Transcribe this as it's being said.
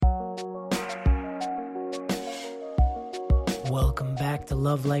Welcome back to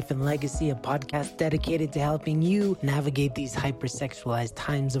Love, Life, and Legacy, a podcast dedicated to helping you navigate these hypersexualized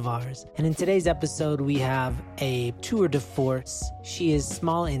times of ours. And in today's episode, we have a tour de force. She is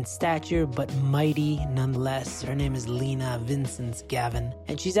small in stature, but mighty nonetheless. Her name is Lena Vincenz Gavin,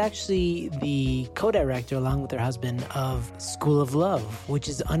 and she's actually the co-director, along with her husband, of School of Love, which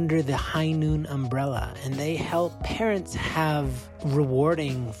is under the High Noon umbrella. And they help parents have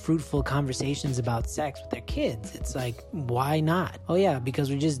rewarding, fruitful conversations about sex with their kids. It's like, why not? Oh yeah, because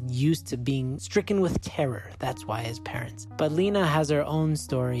we're just used to being stricken with terror. That's why, as parents. But Lena has her own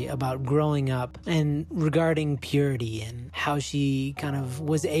story about growing up and regarding purity and how she kind of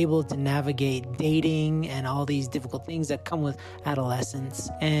was able to navigate dating and all these difficult things that come with adolescence.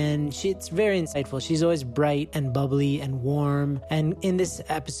 And it's very insightful. She's always bright and bubbly and warm. And in this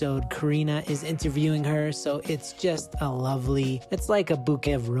episode, Karina is interviewing her, so it's just a lovely, it's like a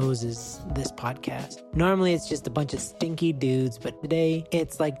bouquet of roses, this podcast. Normally it's just a bunch of stinky dudes, but today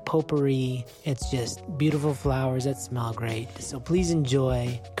it's like potpourri. It's just beautiful flowers that smell great. So please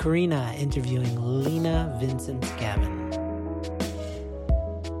enjoy Karina interviewing Lena Vincenz Gavin.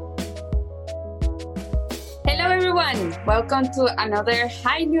 Hello everyone, welcome to another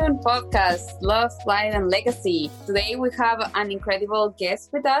High Noon podcast, Love, Life, and Legacy. Today we have an incredible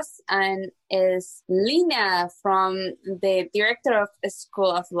guest with us, and is Lena from the director of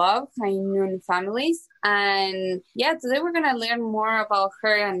School of Love, High Noon Families. And yeah, today we're going to learn more about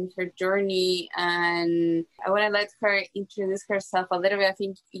her and her journey, and I want to let her introduce herself a little bit.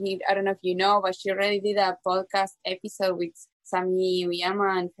 I don't know if you know, but she already did a podcast episode with Sami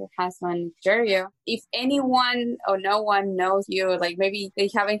Uyama and her husband, Jerio. If anyone or no one knows you, like maybe they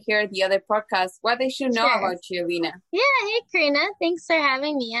haven't heard the other podcast, what they should know about you, Lena? Yeah, hey, Karina. Thanks for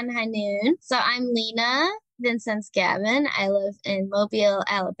having me on High Noon. So I'm Lena Vincenz Gavin. I live in Mobile,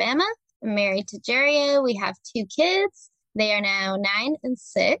 Alabama. I'm married to Jerio. We have 2 kids. They are now 9 and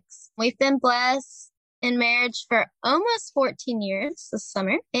 6. We've been blessed in marriage for almost 14 years this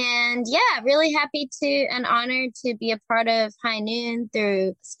summer. And yeah, really happy to and honored to be a part of High Noon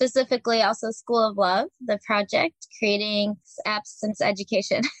through specifically also School of Love, the project creating abstinence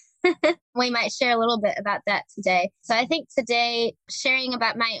education. We might share a little bit about that today. So I think today, sharing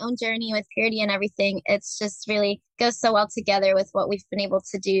about my own journey with purity and everything, it's just really goes so well together with what we've been able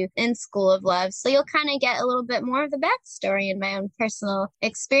to do in School of Love. So you'll kind of get a little bit more of the backstory and my own personal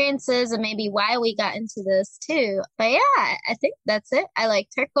experiences and maybe why we got into this too. But yeah, I think that's it. I like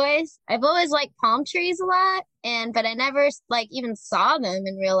turquoise. I've always liked palm trees a lot. But I never even saw them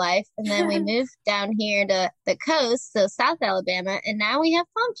in real life. And then we moved down here to the coast, so South Alabama, and now we have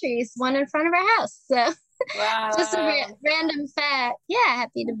palm trees, one in front of our house. So wow. Just a random fact. Yeah,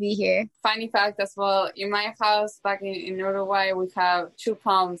 happy to be here. Funny fact as well, in my house back in Uruguay, we have 2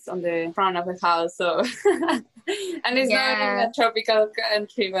 palms on the front of the house. So, and it's not in a tropical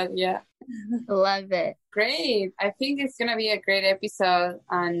country, but yeah. Love it. Great. I think it's going to be a great episode,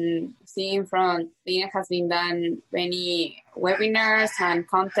 and seeing from Lena has been done many webinars and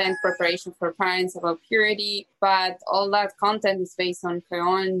content preparation for parents about purity, but all that content is based on her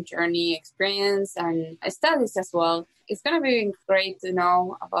own journey, experience, and studies as well. It's going to be great to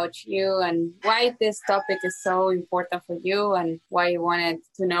know about you and why this topic is so important for you and why you wanted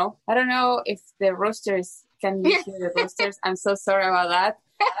to know. I don't know if the roosters, can you hear the roosters? I'm so sorry about that.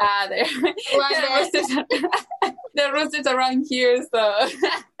 The roosters around here, so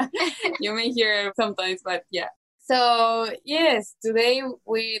you may hear sometimes, but yeah. So yes, today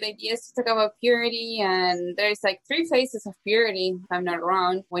the idea is to talk about purity, and there's 3 phases of purity, if I'm not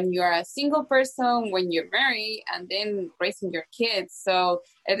wrong. When you're a single person, when you're married, and then raising your kids. So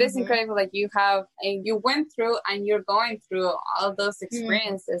it is incredible that you have, and you went through, and you're going through all those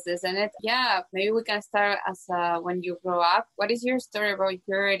experiences, isn't it? Yeah, maybe we can start as when you grow up. What is your story about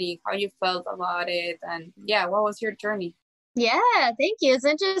purity? How you felt about it? And yeah, what was your journey? Yeah, thank you. It's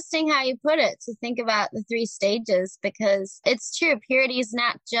interesting how you put it, to think about the 3 stages, because it's true. Purity is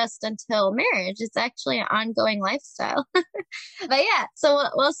not just until marriage. It's actually an ongoing lifestyle. But yeah, so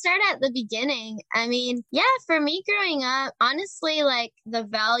we'll start at the beginning. I mean, yeah, for me growing up, honestly, the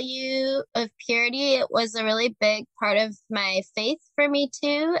value of purity, it was a really big part of my faith for me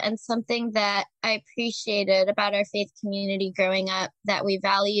too, and something that I appreciated about our faith community growing up, that we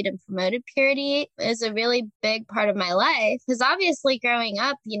valued and promoted purity, is a really big part of my life. because obviously growing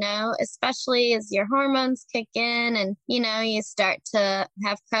up, especially as your hormones kick in and, you start to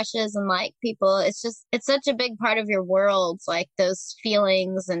have crushes and like people, it's such a big part of your world, like those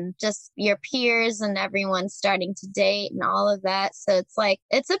feelings and just your peers and everyone starting to date and all of that. So it's like,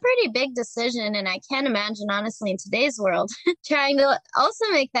 it's a pretty big decision. And I can't imagine, honestly, in today's world, trying to also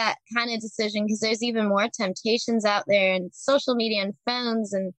make that kind of decision because there's even more temptations out there and social media and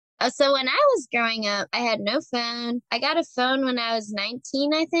phones. And so when I was growing up, I had no phone. I got a phone when I was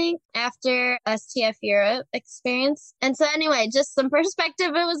 19, I think, after STF Europe experience. And so anyway, just some perspective,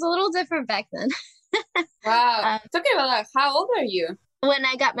 it was a little different back then. Wow. Talking about that, how old are you? When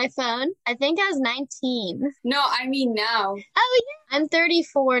I got my phone, I think I was 19. No, I mean now. Oh, yeah. I'm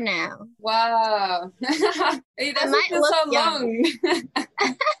 34 now. Wow. It doesn't feel so long.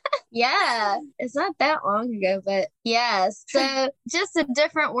 Yeah, it's not that long ago, but yeah, so just a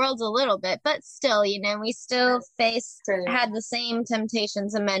different world a little bit, but still, we still had the same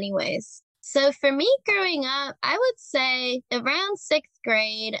temptations in many ways. So for me growing up, I would say around 6th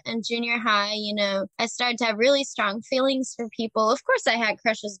grade and junior high, I started to have really strong feelings for people. Of course, I had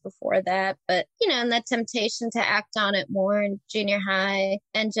crushes before that, but, and that temptation to act on it more in junior high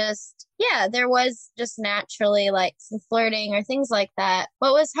and just, yeah, there was just naturally like some flirting or things like that.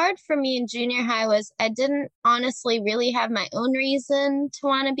 What was hard for me in junior high was I didn't honestly really have my own reason to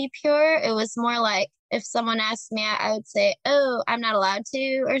want to be pure. It was more like, if someone asked me, I would say, oh, I'm not allowed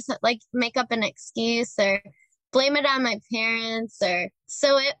to, or like make up an excuse or blame it on my parents.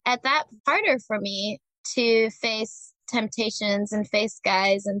 So at that harder for me to face temptations and face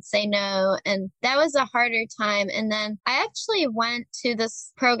guys and say no. And that was a harder time. And then I actually went to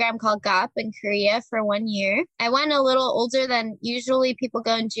this program called GOP in Korea for 1 year. I went a little older than usually people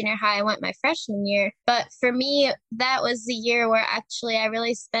go in junior high. I went my freshman year. But for me, that was the year where actually I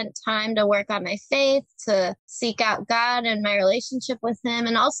really spent time to work on my faith, to seek out God and my relationship with him,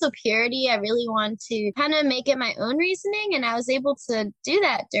 and also purity. I really wanted to kind of make it my own reasoning. And I was able to do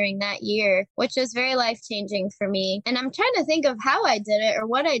that during that year, which was very life-changing for me. And I'm trying to think of how I did it or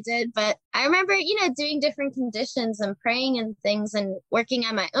what I did, but I remember, doing different conditions and praying and things and working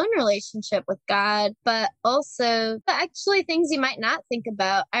on my own relationship with God, but also actually things you might not think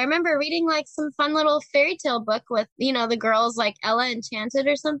about. I remember reading like some fun little fairy tale book with, the girls like Ella Enchanted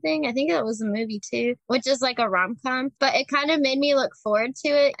or something. I think it was a movie too, which is like a rom-com, but it kind of made me look forward to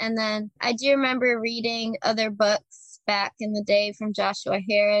it. And then I do remember reading other books back in the day from Joshua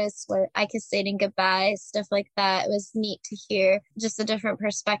Harris where I Kissed Satan Goodbye, stuff like that. It was neat to hear just a different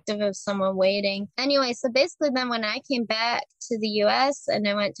perspective of someone waiting. Anyway, so basically then when I came back to the US and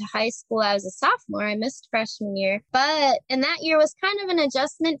I went to high school, I was a sophomore. I missed freshman year, but and that year was kind of an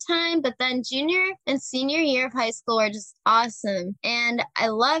adjustment time, but then junior and senior year of high school were just awesome and I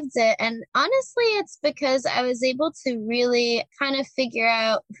loved it. And honestly, it's because I was able to really kind of figure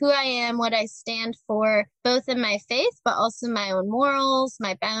out who I am, what I stand for, both in my faith, but also my own morals,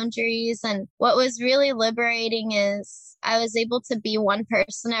 my boundaries. And what was really liberating is I was able to be one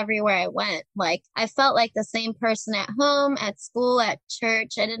person everywhere I went. Like I felt like the same person at home, at school, at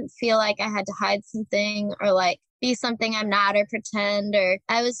church. I didn't feel like I had to hide something or like be something I'm not or pretend, or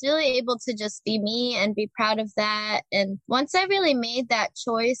I was really able to just be me and be proud of that. And once I really made that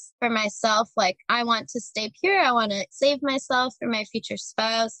choice for myself, like I want to stay pure, I want to save myself for my future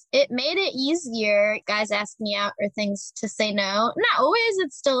spouse, it made it easier. Guys ask me out or things to say no. Not always,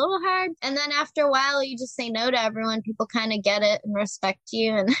 it's still a little hard. And then after a while, you just say no to everyone. People kind of get it and respect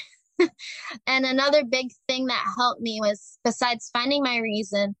you. And and another big thing that helped me was, besides finding my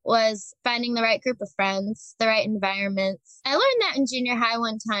reason, was finding the right group of friends, the right environments. I learned that in junior high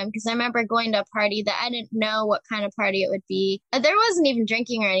one time because I remember going to a party that I didn't know what kind of party it would be. There wasn't even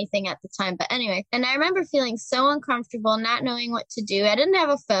drinking or anything at the time, but anyway. And I remember feeling so uncomfortable, not knowing what to do. I didn't have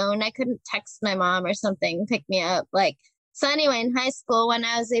a phone. I couldn't text my mom or something, pick me up. So anyway, in high school, when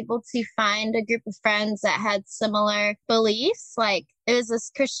I was able to find a group of friends that had similar beliefs, like it was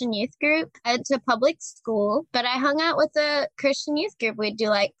this Christian youth group. I went to public school, but I hung out with a Christian youth group. We'd do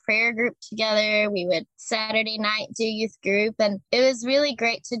like prayer group together. We would Saturday night do youth group. And it was really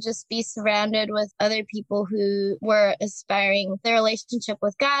great to just be surrounded with other people who were aspiring their relationship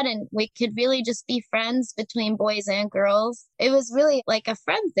with God. And we could really just be friends between boys and girls. It was really like a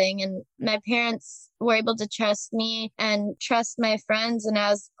friend thing. And my parents were able to trust me and trust my friends. And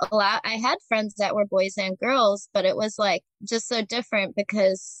I had friends that were boys and girls, but it was like just so different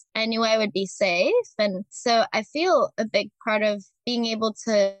because I knew I would be safe. And so I feel a big part of being able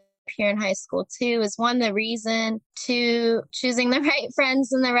to here in high school too was one, the reason, two, choosing the right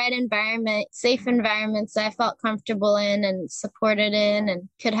friends in the right environment, safe environments I felt comfortable in and supported in and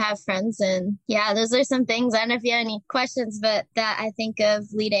could have friends in. Yeah, those are some things. I don't know if you have any questions, but that I think of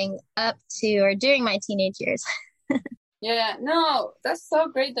leading up to or during my teenage years. Yeah, no, that's so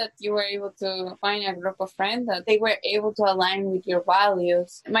great that you were able to find a group of friends that they were able to align with your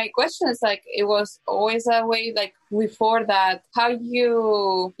values. My question is like, it was always that way, like before that, do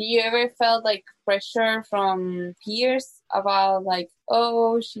you ever felt like pressure from peers about like,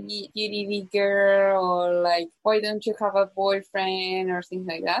 oh, she GDD girl, or like, why don't you have a boyfriend or things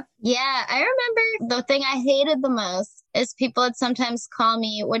like that? Yeah, I remember the thing I hated the most is people would sometimes call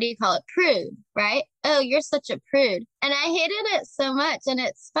me, what do you call it? Prude, right? Oh, you're such a prude. And I hated it so much. And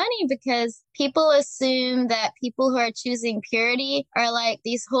it's funny because people assume that people who are choosing purity are like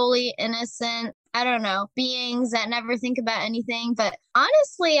these holy, innocent, I don't know, beings that never think about anything. But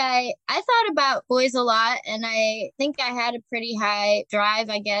honestly, I thought about boys a lot, and I think I had a pretty high drive,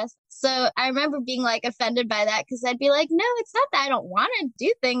 I guess. So I remember being like offended by that because I'd be like, no, it's not that I don't want to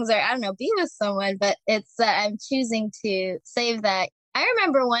do things or I don't know, be with someone, but it's that I'm choosing to save that. I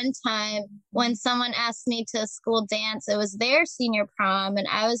remember one time when someone asked me to a school dance, it was their senior prom and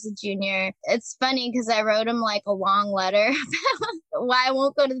I was a junior. It's funny because I wrote them like a long letter about why I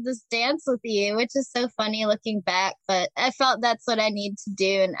won't go to this dance with you, which is so funny looking back, but I felt that's what I need to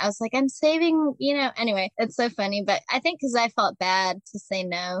do. And I was like, I'm saving, anyway, it's so funny, but I think because I felt bad to say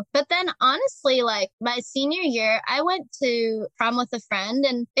no. But then honestly, like my senior year, I went to prom with a friend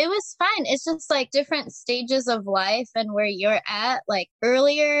and it was fine. It's just like different stages of life and where you're at, like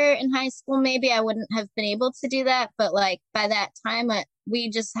earlier in high school, maybe I wouldn't have been able to do that. But like by that time,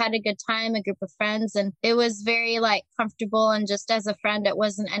 we just had a good time, a group of friends, and it was very like comfortable. And just as a friend, it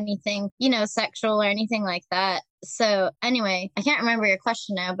wasn't anything, sexual or anything like that. So anyway, I can't remember your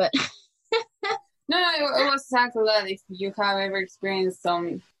question now, but No, it was exactly that. If you have ever experienced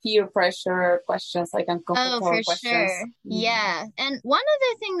some peer pressure questions, like uncomfortable questions. Sure. Yeah. And one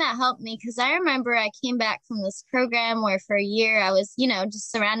other thing that helped me, because I remember I came back from this program where for a year I was,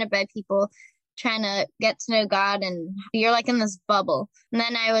 just surrounded by people trying to get to know God, and you're like in this bubble. And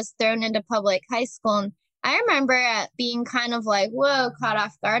then I was thrown into public high school, and I remember being kind of like, whoa, caught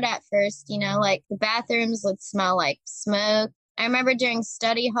off guard at first, like the bathrooms would smell like smoke. I remember during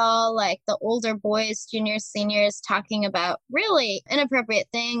study hall, like the older boys, juniors, seniors, talking about really inappropriate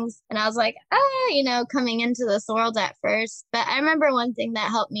things. And I was like, coming into this world at first. But I remember one thing that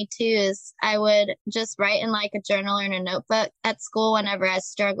helped me too is I would just write in like a journal or in a notebook at school whenever I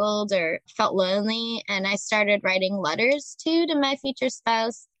struggled or felt lonely. And I started writing letters too to my future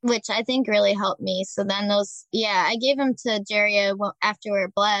spouse, which I think really helped me. So then I gave them to Jeria after we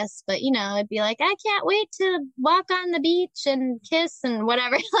were blessed, but it'd be like, I can't wait to walk on the beach and kiss and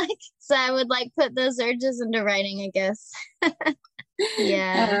whatever. So I would like put those urges into writing, I guess.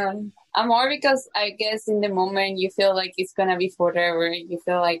 Yeah. More because I guess in the moment you feel like it's gonna be forever. You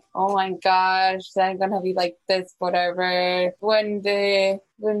feel like, oh my gosh, I'm gonna be like this forever. When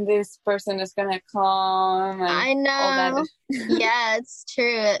this person is gonna come. I know. Yeah, it's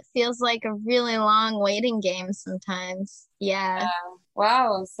true. It feels like a really long waiting game sometimes. Yeah.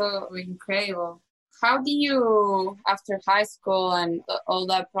 Wow, so incredible. How do you, after high school and all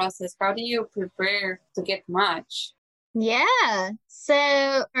that process, how do you prepare to get matched? Yeah.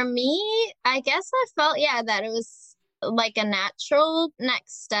 So for me, I guess I felt, that it was like a natural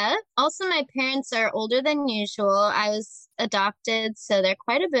next step. Also, my parents are older than usual. I was adopted, so they're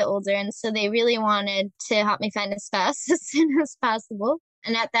quite a bit older. And so they really wanted to help me find a spouse as soon as possible.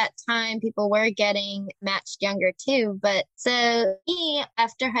 And at that time, people were getting matched younger too. But so me,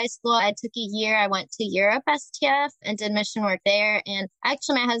 after high school, I took a year. I went to Europe STF and did mission work there. And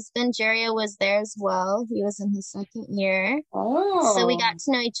actually, my husband, Jeria, was there as well. He was in his second year. Oh. So we got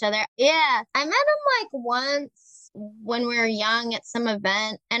to know each other. Yeah. I met him like once when we were young at some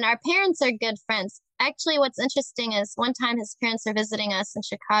event. And our parents are good friends. Actually, what's interesting is one time his parents are visiting us in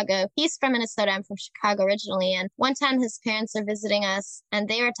Chicago. He's from Minnesota. I'm from Chicago originally. And one time his parents are visiting us and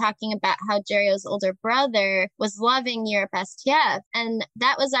they were talking about how Jeria's older brother was loving Europe STF. And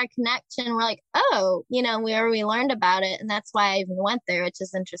that was our connection. We're like, oh, we learned about it. And that's why I even went there, which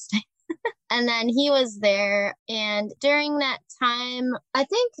is interesting. And then he was there. And during that time, I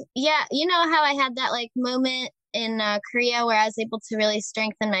think, how I had that like moment in Korea where I was able to really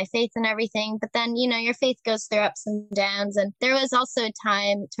strengthen my faith and everything. But then, your faith goes through ups and downs. And there was also a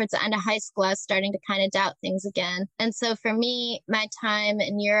time towards the end of high school, I was starting to kind of doubt things again. And so for me, my time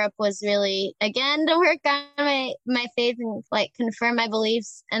in Europe was really, again, to work on my faith and like confirm my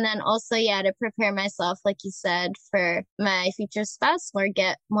beliefs. And then also, to prepare myself, like you said, for my future spouse or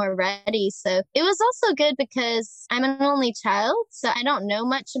get more ready. So it was also good because I'm an only child. So I don't know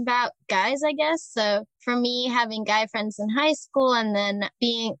much about guys, I guess. So for me, having guy friends in high school and then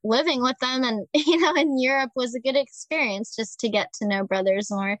living with them and, in Europe was a good experience just to get to know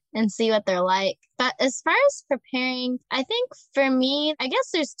brothers more and see what they're like. But as far as preparing, I think for me, I guess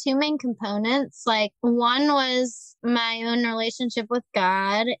there's two main components. Like one was my own relationship with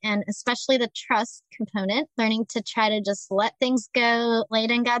God and especially the trust component, learning to try to just let things go, lay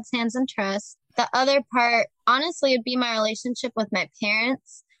it in God's hands and trust. The other part, honestly, would be my relationship with my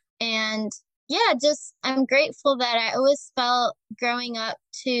parents. And I'm grateful that I always felt growing up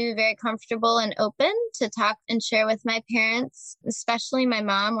very comfortable and open to talk and share with my parents, especially my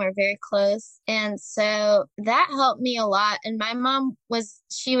mom. We're very close. And so that helped me a lot. And my mom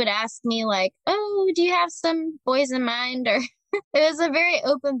she would ask me like, oh, do you have some boys in mind? Or it was a very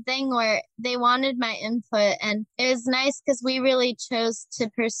open thing where they wanted my input. And it was nice because we really chose to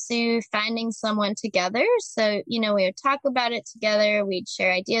pursue finding someone together. So, we would talk about it together. We'd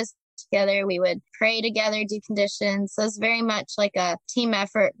share ideas together. We would pray together, do conditions. So it's very much like a team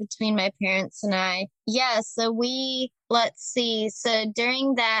effort between my parents and I. So let's see. So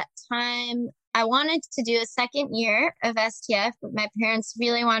during that time, I wanted to do a second year of STF, but my parents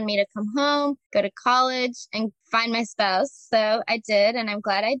really wanted me to come home, go to college, and find my spouse. So I did, and I'm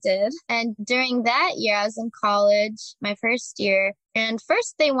glad I did. And during that year, I was in college, my first year. And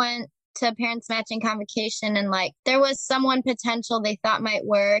first they went to parents matching convocation and like there was someone potential they thought might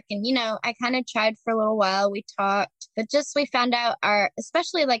work. And, I kind of tried for a little while. We talked, but we found out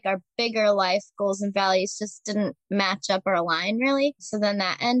especially like our bigger life goals and values just didn't match up or align really. So then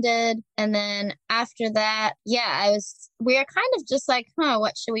that ended. And then after that, we were kind of just like,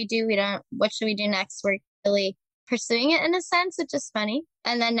 what should we do? What should we do next? We're really pursuing it in a sense, which is funny.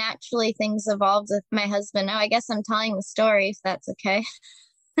 And then naturally things evolved with my husband. I guess I'm telling the story if that's okay.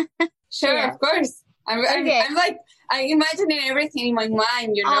 Sure, of course. I'm like, I'm imagining everything in my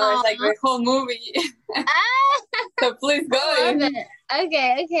mind, it's like the whole movie. So please go. I love it.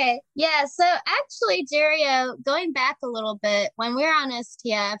 Okay. Yeah, so actually, Jerio, going back a little bit, when we were on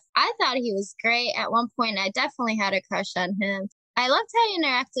STF, I thought he was great. At one point, I definitely had a crush on him. I loved how he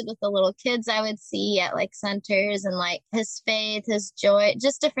interacted with the little kids I would see at like centers and like his faith, his joy,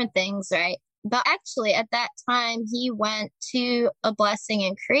 just different things, right? But actually, at that time, he went to a blessing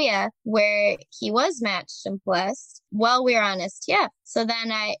in Korea where he was matched and blessed while we were on STF. So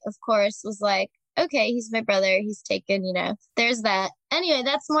then I, of course, was like, okay, he's my brother. He's taken, there's that. Anyway,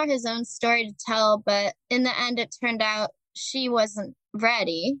 that's more his own story to tell. But in the end, it turned out she wasn't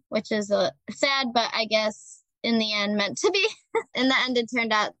ready, which is sad, but I guess in the end meant to be. In the end, it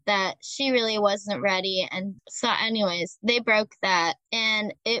turned out that she really wasn't ready. And so anyways, they broke that.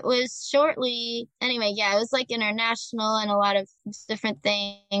 And it was it was like international and a lot of different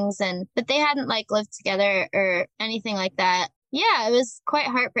things. But they hadn't like lived together or anything like that. Yeah, it was quite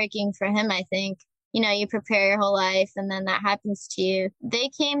heartbreaking for him, I think. You prepare your whole life and then that happens to you. They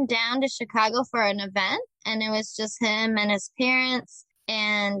came down to Chicago for an event and it was just him and his parents.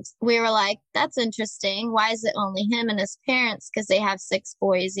 And we were like, that's interesting. Why is it only him and his parents? Because they have 6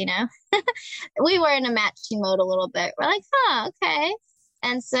 boys, We were in a matching mode a little bit. We're like, okay.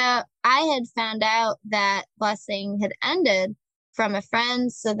 And so I had found out that blessing had ended from a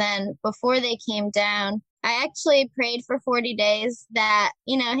friend. So then before they came down, I actually prayed for 40 days that,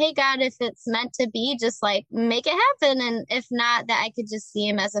 hey, God, if it's meant to be, just like make it happen. And if not, that I could just see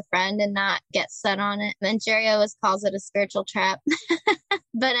him as a friend and not get set on it. And Jerio always calls it a spiritual trap.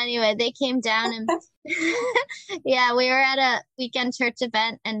 But anyway, they came down and we were at a weekend church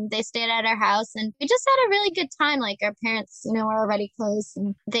event and they stayed at our house and we just had a really good time. Like our parents, were already close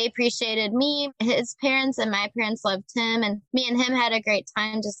and they appreciated me, his parents and my parents loved him. And me and him had a great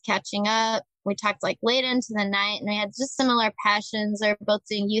time just catching up. We talked like late into the night and we had just similar passions. They were both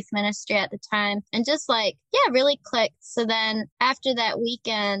doing youth ministry at the time and just like, really clicked. So then after that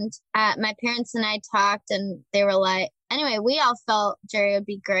weekend, my parents and I talked and they were like, anyway, we all felt Jerry would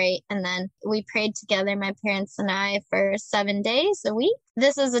be great. And then we prayed together, my parents and I, for 7 days a week.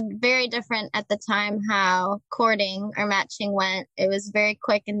 this is a very different at the time how courting or matching went. It was very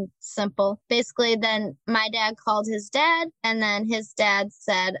quick and simple. Basically, then my dad called his dad, and then his dad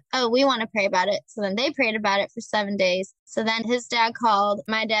said, oh, we want to pray about it. So then they prayed about it for 7 days. So then his dad called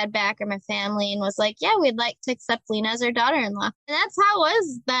my dad back, or my family, and was like, yeah, we'd like to accept Lena as our daughter-in-law. And that's how it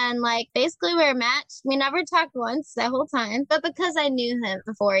was then. Like, basically, we were matched. We never talked once that whole time. But because I knew him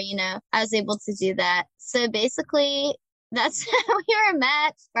before, I was able to do that. So basically, that's how we were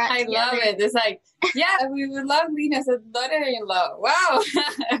matched. I love it. It's like, yeah, we would love Lena as a daughter-in-law. Wow.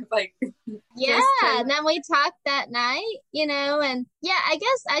 Like, yeah. And then we talked that night, and yeah, I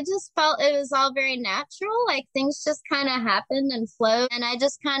guess I just felt it was all very natural. Like things just kind of happened and flowed. And I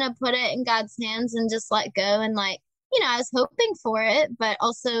just kind of put it in God's hands and just let go. And like, I was hoping for it, but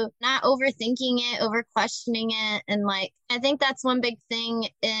also not overthinking it, over questioning it. And like, I think that's one big thing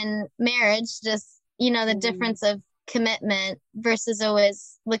in marriage, just, the difference of commitment versus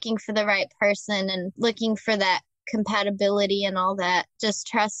always looking for the right person and looking for that compatibility and all that, just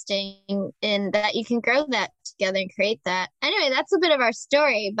trusting in that you can grow that together and create that. Anyway, that's a bit of our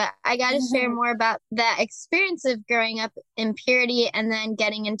story, but I got to share more about that experience of growing up in purity and then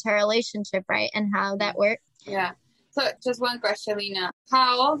getting into a relationship, right? And how that worked. Yeah. So just one question, Lena.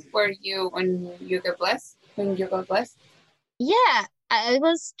 How old were you when you got blessed? Yeah, I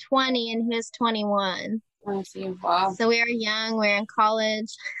was 20 and he was 21. I see. Wow. So we were young. We were in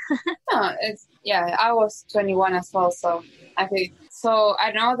college. I was 21 as well. So I think so.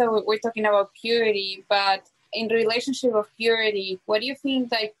 I know that we're talking about purity, but in the relationship of purity, what do you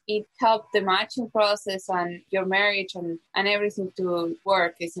think like it helped the matching process and your marriage and everything to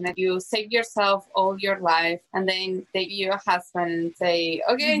work? Isn't it you save yourself all your life and then take your husband and say,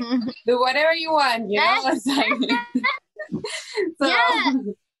 okay, do whatever you want, It's like, so, yeah.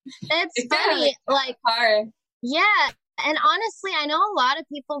 It's funny, like hard. Yeah. And honestly, I know a lot of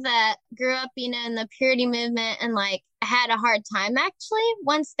people that grew up, in the purity movement and like had a hard time actually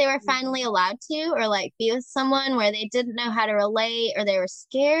once they were finally allowed to, or like be with someone where they didn't know how to relate, or they were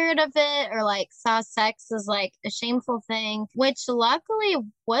scared of it, or like saw sex as like a shameful thing, which luckily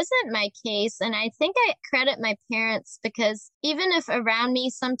wasn't my case. And I think I credit my parents, because even if around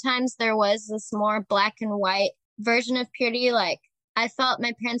me sometimes there was this more black and white version of purity, like I felt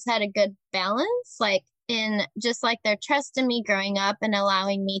my parents had a good balance, like in just like their trust in me growing up and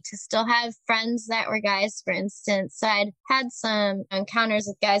allowing me to still have friends that were guys, for instance. So I'd had some encounters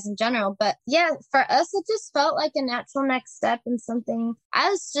with guys in general, but yeah, for us, it just felt like a natural next step and something. I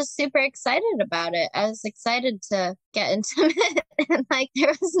was just super excited about it. I was excited to get intimate and like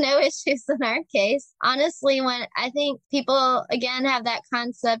there was no issues in our case. Honestly, when I think people again have that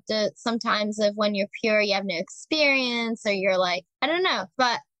concept of sometimes of when you're pure, you have no experience, or you're like, I don't know,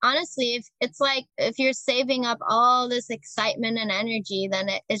 but honestly, if it's like if you're saving up all this excitement and energy, then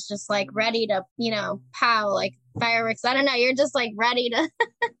it's just like ready to, pow, like fireworks. I don't know. You're just like ready to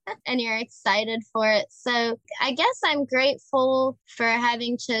and you're excited for it. So I guess I'm grateful for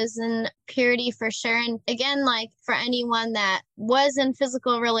having chosen purity for sure. And again, like for anyone that was in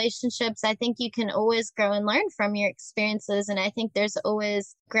physical relationships, I think you can always grow and learn from your experiences. And I think there's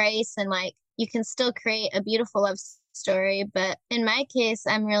always grace and like you can still create a beautiful love story. But in my case,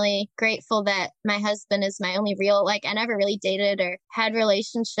 I'm really grateful that my husband is my only real, like I never really dated or had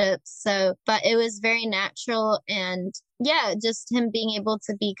relationships. So, but it was very natural. And yeah, just him being able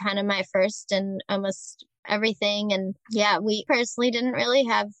to be kind of my first and almost everything. And yeah, we personally didn't really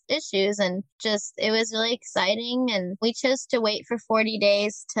have issues, and just it was really exciting. And we chose to wait for 40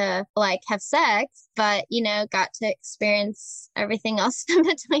 days to like have sex, but got to experience everything else in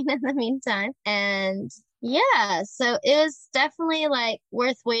between in the meantime. And yeah, so it was definitely like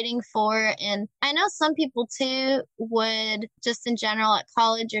worth waiting for. And I know some people too would just in general at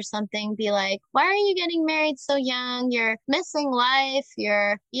college or something be like, why are you getting married so young? You're missing life.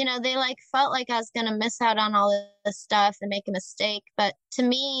 They like felt like I was going to miss out on all of this stuff and make a mistake. But to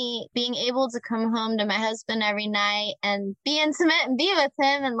me, being able to come home to my husband every night and be intimate and be with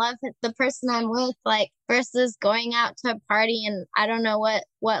him and love the person I'm with, like versus going out to a party and I don't know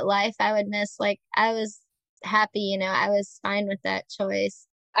what life I would miss. Like I was happy, I was fine with that choice.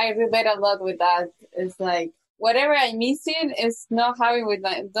 I relate a lot with that. It's like whatever I'm missing is not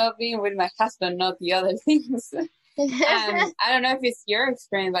being with my husband, not the other things. I don't know if it's your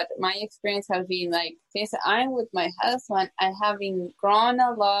experience, but my experience has been like since I'm with my husband, I have been grown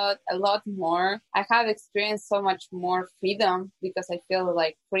a lot more. I have experienced so much more freedom because I feel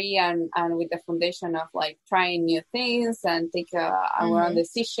like free and with the foundation of like trying new things and take our own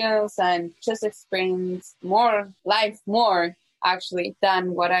decisions and just experience more life more. actually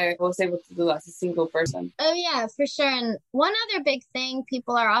than what I was able to do as a single person. Oh, yeah, for sure. And one other big thing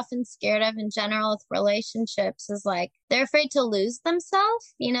people are often scared of in general with relationships is like they're afraid to lose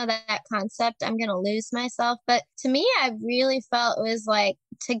themselves. You know, that concept, I'm going to lose myself. But to me, I really felt it was like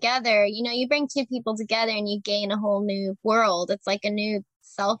together, you know, you bring two people together and you gain a whole new world. It's like a new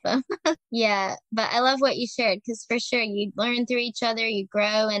self. Yeah, but I love what you shared because for sure you learn through each other, you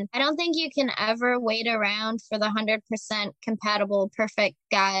grow, and I don't think you can ever wait around for the 100% compatible, perfect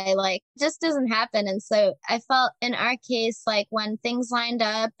guy. Like, it just doesn't happen. And so I felt in our case, like when things lined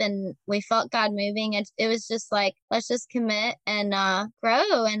up and we felt God moving, it was just like, let's just commit and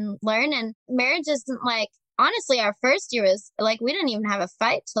grow and learn. And marriage isn't like, honestly, our first year was like, we didn't even have a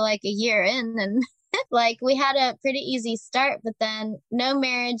fight till like a year in. And like we had a pretty easy start, but then no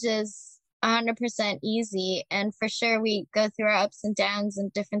marriage is 100% easy. And for sure, we go through our ups and downs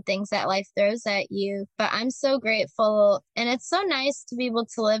and different things that life throws at you. But I'm so grateful. And it's so nice to be able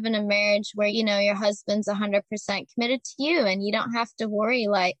to live in a marriage where, you know, your husband's 100% committed to you and you don't have to worry.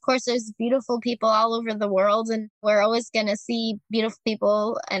 Like, of course, there's beautiful people all over the world and we're always going to see beautiful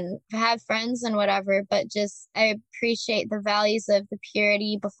people and have friends and whatever. But just, I appreciate the values of the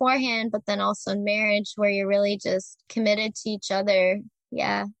purity beforehand, but then also in marriage where you're really just committed to each other.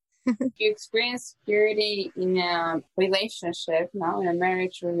 Yeah. You experience purity in a relationship, in a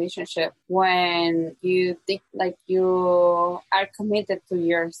marriage relationship, when you think like you are committed to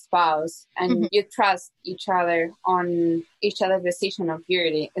your spouse and you trust each other on each other's decision of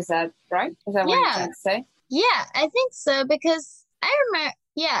purity. Is that right? Is that what you're trying to say? Yeah, I think so because I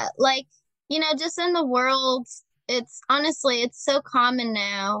remember, like, you know, just in the world, it's honestly, it's so common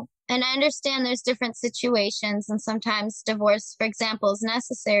now. And I understand there's different situations and sometimes divorce, for example, is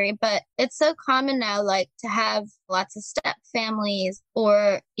necessary, but it's so common now, like to have lots of step families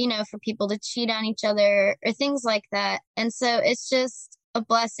or, you know, for people to cheat on each other or things like that. And so it's just a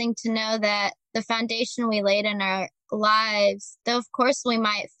blessing to know that the foundation we laid in our lives, though of course we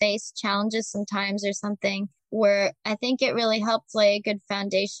might face challenges sometimes or something, where I think it really helped lay a good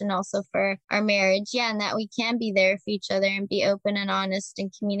foundation also for our marriage. Yeah, and that we can be there for each other and be open and honest and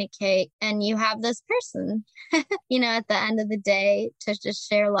communicate. And you have this person, you know, at the end of the day to just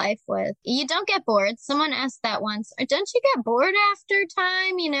share life with. You don't get bored. Someone asked that once. Or don't you get bored after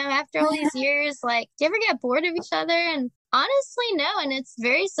time? You know, after all these years, like, do you ever get bored of each other? And honestly, no. And it's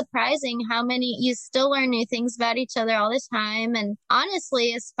very surprising how many you still learn new things about each other all the time. And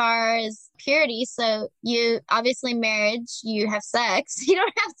honestly, as far as purity, so you obviously marriage, you have sex. You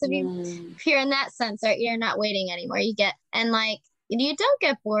don't have to be pure in that sense, or you're not waiting anymore. You get, and like, you don't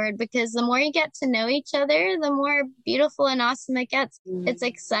get bored because the more you get to know each other, the more beautiful and awesome it gets. It's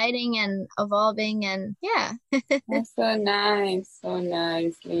exciting and evolving and yeah. That's so nice. So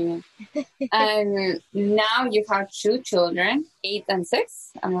nice, Lena. And now you have 2 children, 8 and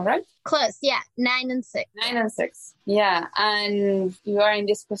 6. Am I right? Close. Yeah. 9 and 6. 9 and 6. Yeah. And you are in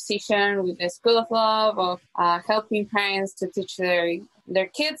this position with the School of Love of helping parents to teach their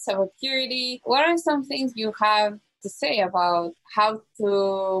kids about purity. What are some things you have to say about how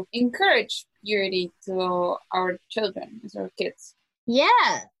to encourage purity to our children, our kids?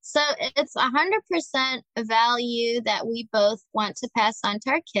 Yeah, so it's 100% a value that we both want to pass on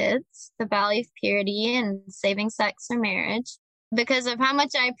to our kids, the value of purity and saving sex or marriage, because of how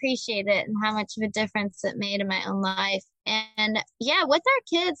much I appreciate it and how much of a difference it made in my own life. And yeah, with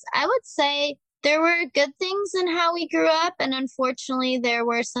our kids, I would say there were good things in how we grew up, and unfortunately, there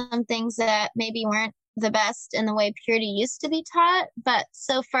were some things that maybe weren't the best in the way purity used to be taught. But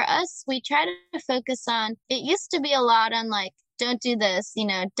so for us, we try to focus on, it used to be a lot on like, don't do this, you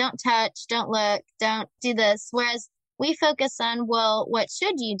know, don't touch, don't look, don't do this. Whereas we focus on, well, what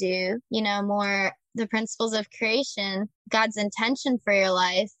should you do? You know, more the principles of creation, God's intention for your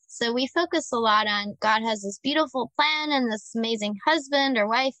life. So we focus a lot on God has this beautiful plan and this amazing husband or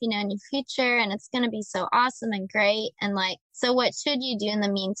wife, you know, in your future, and it's going to be so awesome and great. And like, so what should you do in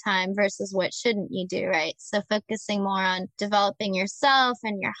the meantime versus what shouldn't you do, right? So focusing more on developing yourself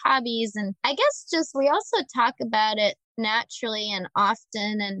and your hobbies. And I guess just we also talk about it naturally and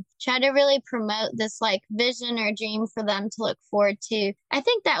often and try to really promote this like vision or dream for them to look forward to. I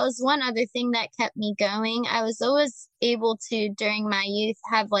think that was one other thing that kept me going. I was always able to, during my youth,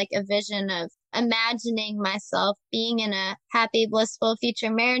 have like a vision of imagining myself being in a happy, blissful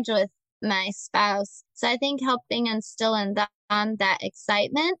future marriage with my spouse. So I think helping instill in them that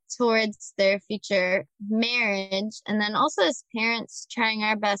excitement towards their future marriage. And then also as parents, trying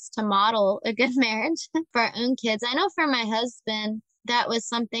our best to model a good marriage for our own kids. I know for my husband, that was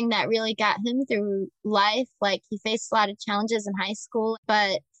something that really got him through life. Like he faced a lot of challenges in high school,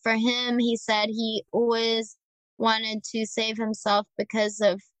 but for him, he said he always wanted to save himself because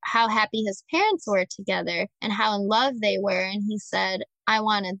of how happy his parents were together and how in love they were. And he said, I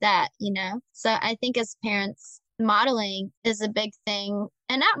wanted that, you know? So I think as parents, modeling is a big thing,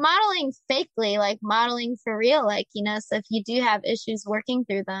 and not modeling fakely, like modeling for real, like, you know, so if you do have issues, working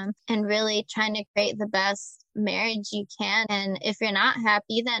through them and really trying to create the best marriage you can. And if you're not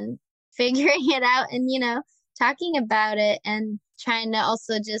happy, then figuring it out and, you know, talking about it and trying to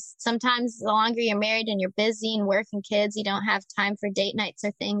also just sometimes the longer you're married and you're busy and working kids, you don't have time for date nights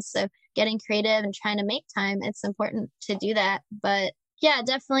or things. So getting creative and trying to make time, it's important to do that. But yeah,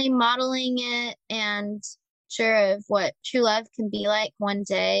 definitely modeling it and sure of what true love can be like one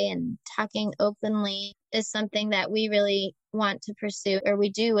day, and talking openly is something that we really want to pursue, or we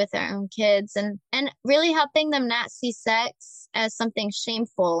do with our own kids, and really helping them not see sex as something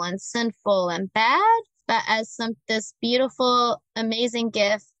shameful and sinful and bad, but as this beautiful, amazing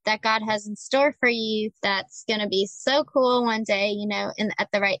gift that God has in store for you that's going to be so cool one day, you know, and at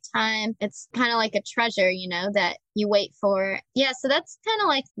the right time. It's kind of like a treasure, you know, that you wait for. Yeah, so that's kind of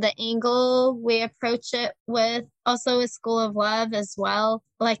like the angle we approach it with. Also with School of Love as well.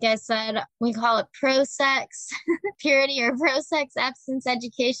 Like I said, we call it pro-sex purity or pro-sex abstinence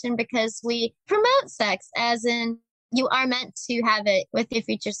education because we promote sex as in you are meant to have it with your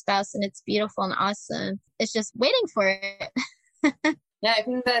future spouse, and it's beautiful and awesome. It's just waiting for it. Yeah, I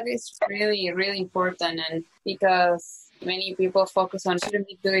think that is really, really important. And because many people focus on shouldn't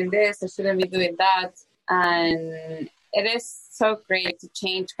be doing this or shouldn't be doing that. And it is so great to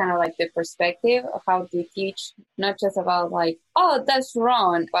change kind of like the perspective of how to teach, not just about like, oh, that's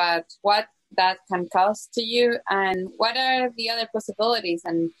wrong, but what that can cause to you and what are the other possibilities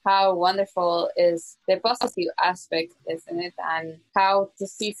and how wonderful is the positive aspect, isn't it? And how to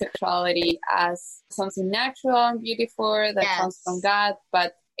see sexuality as something natural and beautiful that comes from God,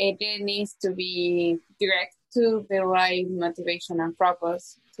 but it needs to be direct to the right motivation and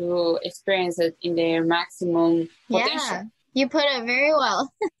purpose to experience it in their maximum potential. Yeah, you put it very well.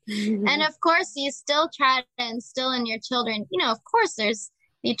 And of course, you still try to instill in your children, you know, of course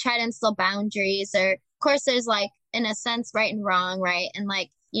you try to instill boundaries, or of course there's like, in a sense, right and wrong, right? And like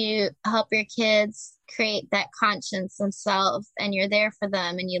you help your kids create that conscience themselves, and you're there for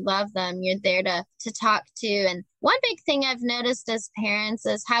them and you love them. You're there to talk to. And one big thing I've noticed as parents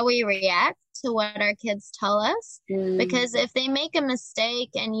is how we react to what our kids tell us. Because if they make a mistake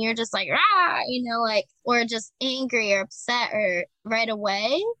and you're just like, ah, you know, like, or just angry or upset or right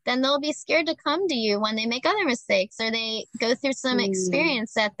away, then they'll be scared to come to you when they make other mistakes or they go through some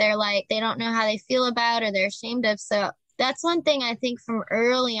experience that they're like, they don't know how they feel about or they're ashamed of. So that's one thing I think from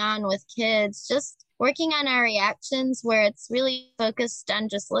early on with kids, just working on our reactions where it's really focused on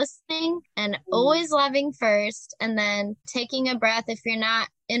just listening and always loving first, and then taking a breath. If you're not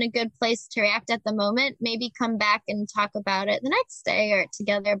in a good place to react at the moment, maybe come back and talk about it the next day or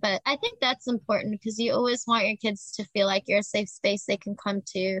together. But I think that's important because you always want your kids to feel like you're a safe space they can come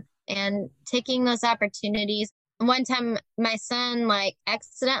to, and taking those opportunities. One time my son like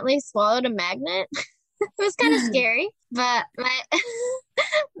accidentally swallowed a magnet. It was kind of scary, but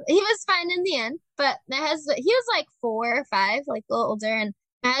he was fine in the end. But he was like 4 or 5, like a little older, and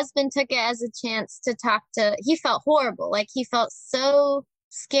my husband took it as a chance to talk to. He felt horrible, like he felt so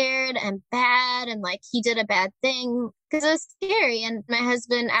scared and bad, and like he did a bad thing because it was scary. And my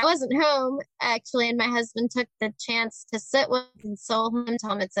husband, I wasn't home actually, and my husband took the chance to sit with him, console him,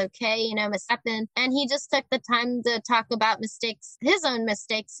 tell him it's okay, you know, must happen. And he just took the time to talk about mistakes, his own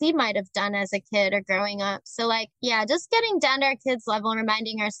mistakes he might have done as a kid or growing up. So like, yeah, just getting down to our kids' level and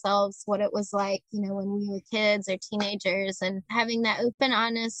reminding ourselves what it was like, you know, when we were kids or teenagers, and having that open,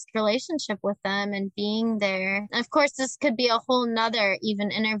 honest relationship with them and being there. Of course, this could be a whole nother even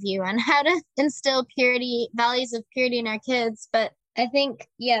interview on how to instill purity, values of purity in our kids, but I think,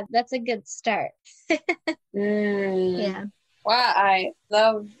 yeah, that's a good start. Yeah. Wow, I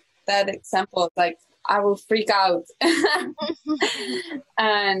love that example. Like, I will freak out. But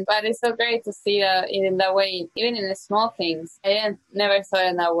it's so great to see in that way, even in the small things. I never thought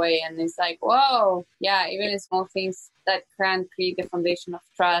in that way. And it's like, whoa, yeah, even in small things that can create the foundation of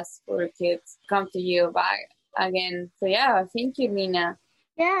trust for kids come to you back again. So yeah, thank you, Lina.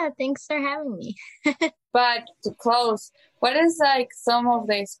 Yeah, thanks for having me. But to close, what is like some of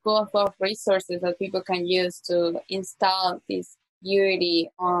the School of Love resources that people can use to install this purity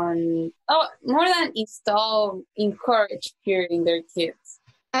on, more than install, encourage purity in their kids?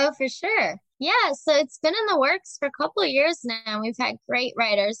 Oh, for sure. Yeah, so it's been in the works for a couple of years now. We've had great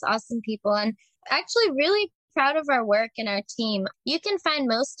writers, awesome people, and actually really proud of our work and our team. You can find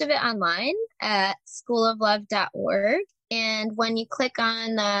most of it online at schooloflove.org. And when you click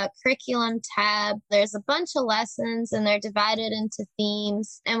on the curriculum tab, there's a bunch of lessons and they're divided into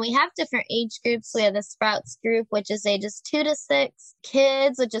themes. And we have different age groups. We have the Sprouts group, which is ages 2 to 6,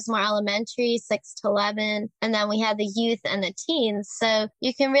 kids, which is more elementary, 6 to 11. And then we have the youth and the teens. So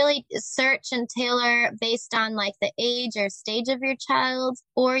you can really search and tailor based on like the age or stage of your child,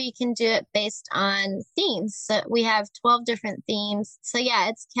 or you can do it based on themes. So we have 12 different themes. So yeah,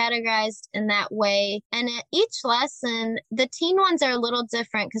 it's categorized in that way. And at each lesson, the teen ones are a little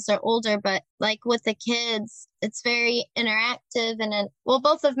different because they're older, but like with the kids, it's very interactive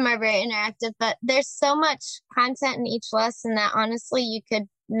both of them are very interactive, but there's so much content in each lesson that honestly you could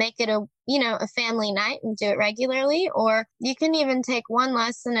make it a family night and do it regularly, or you can even take one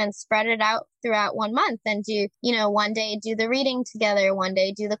lesson and spread it out throughout 1 month and do, one day do the reading together, one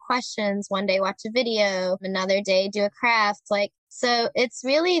day do the questions, one day watch a video, another day do a craft. So it's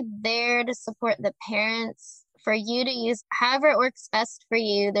really there to support the parents for you to use however it works best for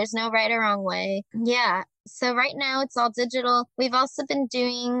you. There's no right or wrong way. Yeah. So right now it's all digital. We've also been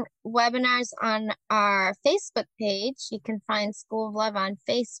doing webinars on our Facebook page. You can find School of Love on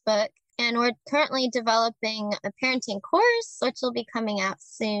Facebook. And we're currently developing a parenting course, which will be coming out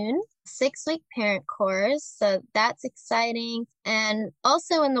soon. 6-week parent course. So that's exciting. And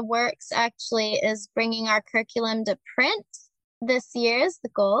also in the works actually is bringing our curriculum to print. This year is the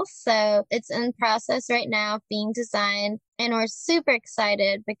goal. So it's in process right now of being designed. And we're super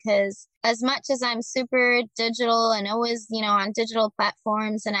excited because as much as I'm super digital and always, on digital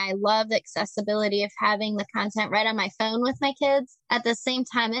platforms, and I love the accessibility of having the content right on my phone with my kids, at the same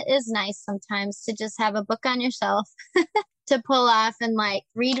time, it is nice sometimes to just have a book on your shelf to pull off and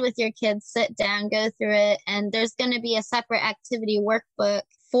read with your kids, sit down, go through it. And there's going to be a separate activity workbook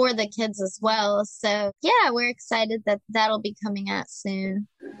for the kids as well. So yeah, we're excited that that'll be coming out soon.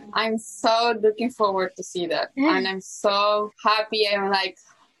 I'm so looking forward to see that. And I'm so happy. I'm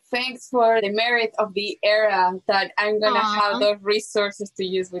thanks for the merit of the era that I'm going to have those resources to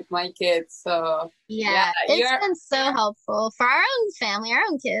use with my kids. So yeah, it's been so helpful for our own family, our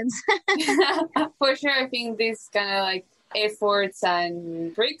own kids. For sure. I think this kind of efforts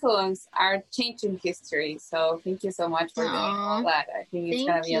and curriculums are changing history. So thank you so much for doing all that. I think it's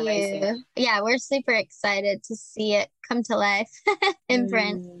going to be amazing. Yeah, we're super excited to see it come to life in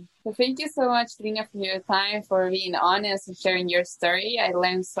print. So thank you so much, Lina, for your time, for being honest and sharing your story. I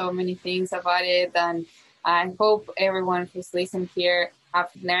learned so many things about it, and I hope everyone who's listened here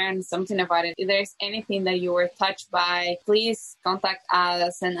have learned something about it. If there's anything that you were touched by, please contact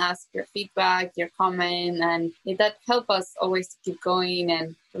us and ask your feedback, your comment, and if that helps us always to keep going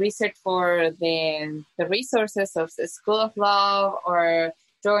and research for the resources of the School of Love, or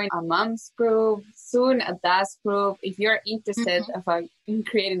join a mom's group, soon a DAS group. If you're interested in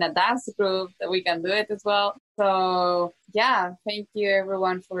creating a DAS group, that we can do it as well. So yeah, thank you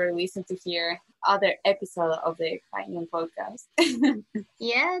everyone for listening to hear other episode of the High Noon podcast.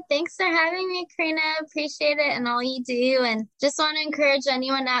 Yeah, thanks for having me, Karina. Appreciate it and all you do. And just want to encourage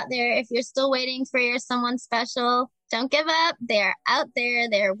anyone out there, if you're still waiting for your someone special, don't give up. They're out there.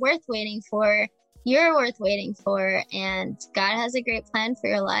 They're worth waiting for. You're worth waiting for, and God has a great plan for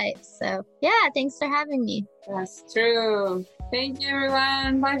your life. So yeah, thanks for having me. That's true. Thank you,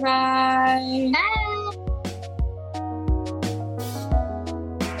 everyone. Bye-bye. Bye.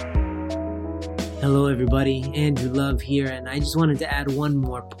 Hello, everybody. Andrew Love here, and I just wanted to add one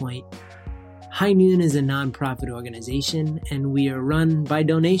more point. High Noon is a nonprofit organization, and we are run by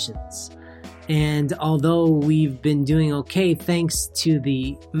donations. And although we've been doing okay thanks to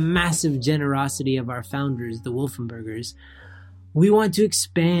the massive generosity of our founders, the Wolfenbergers, we want to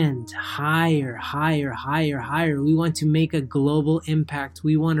expand higher. We want to make a global impact.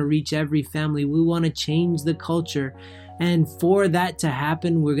 We want to reach every family. We want to change the culture. And for that to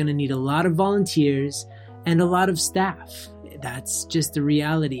happen, we're going to need a lot of volunteers and a lot of staff. That's just the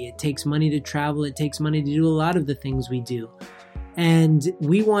reality. It takes money to travel. It takes money to do a lot of the things we do. And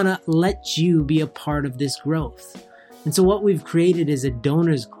we want to let you be a part of this growth. And so what we've created is a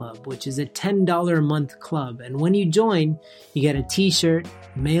donors club, which is a $10 a month club. And when you join, you get a t-shirt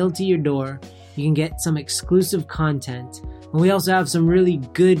mailed to your door. You can get some exclusive content. And we also have some really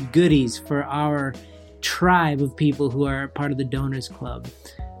good goodies for our tribe of people who are part of the donors club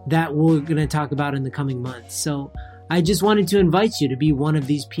that we're going to talk about in the coming months. So I just wanted to invite you to be one of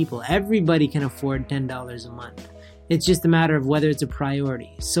these people. Everybody can afford $10 a month. It's just a matter of whether it's a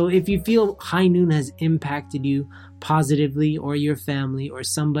priority. So if you feel High Noon has impacted you positively, or your family or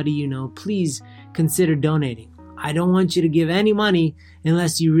somebody you know, please consider donating. I don't want you to give any money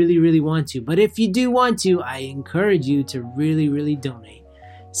unless you really, really want to. But if you do want to, I encourage you to really, really donate.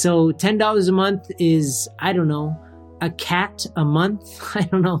 So $10 a month is, I don't know, a cat a month. I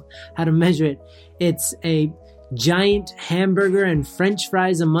don't know how to measure it. It's a giant hamburger and French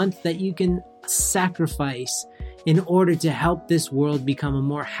fries a month that you can sacrifice in order to help this world become a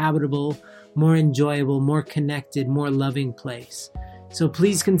more habitable, more enjoyable, more connected, more loving place. So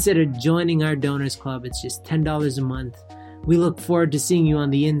please consider joining our Donors Club. It's just $10 a month. We look forward to seeing you on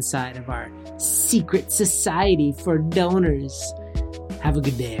the inside of our secret society for donors. Have a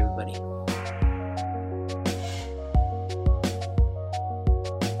good day, everybody.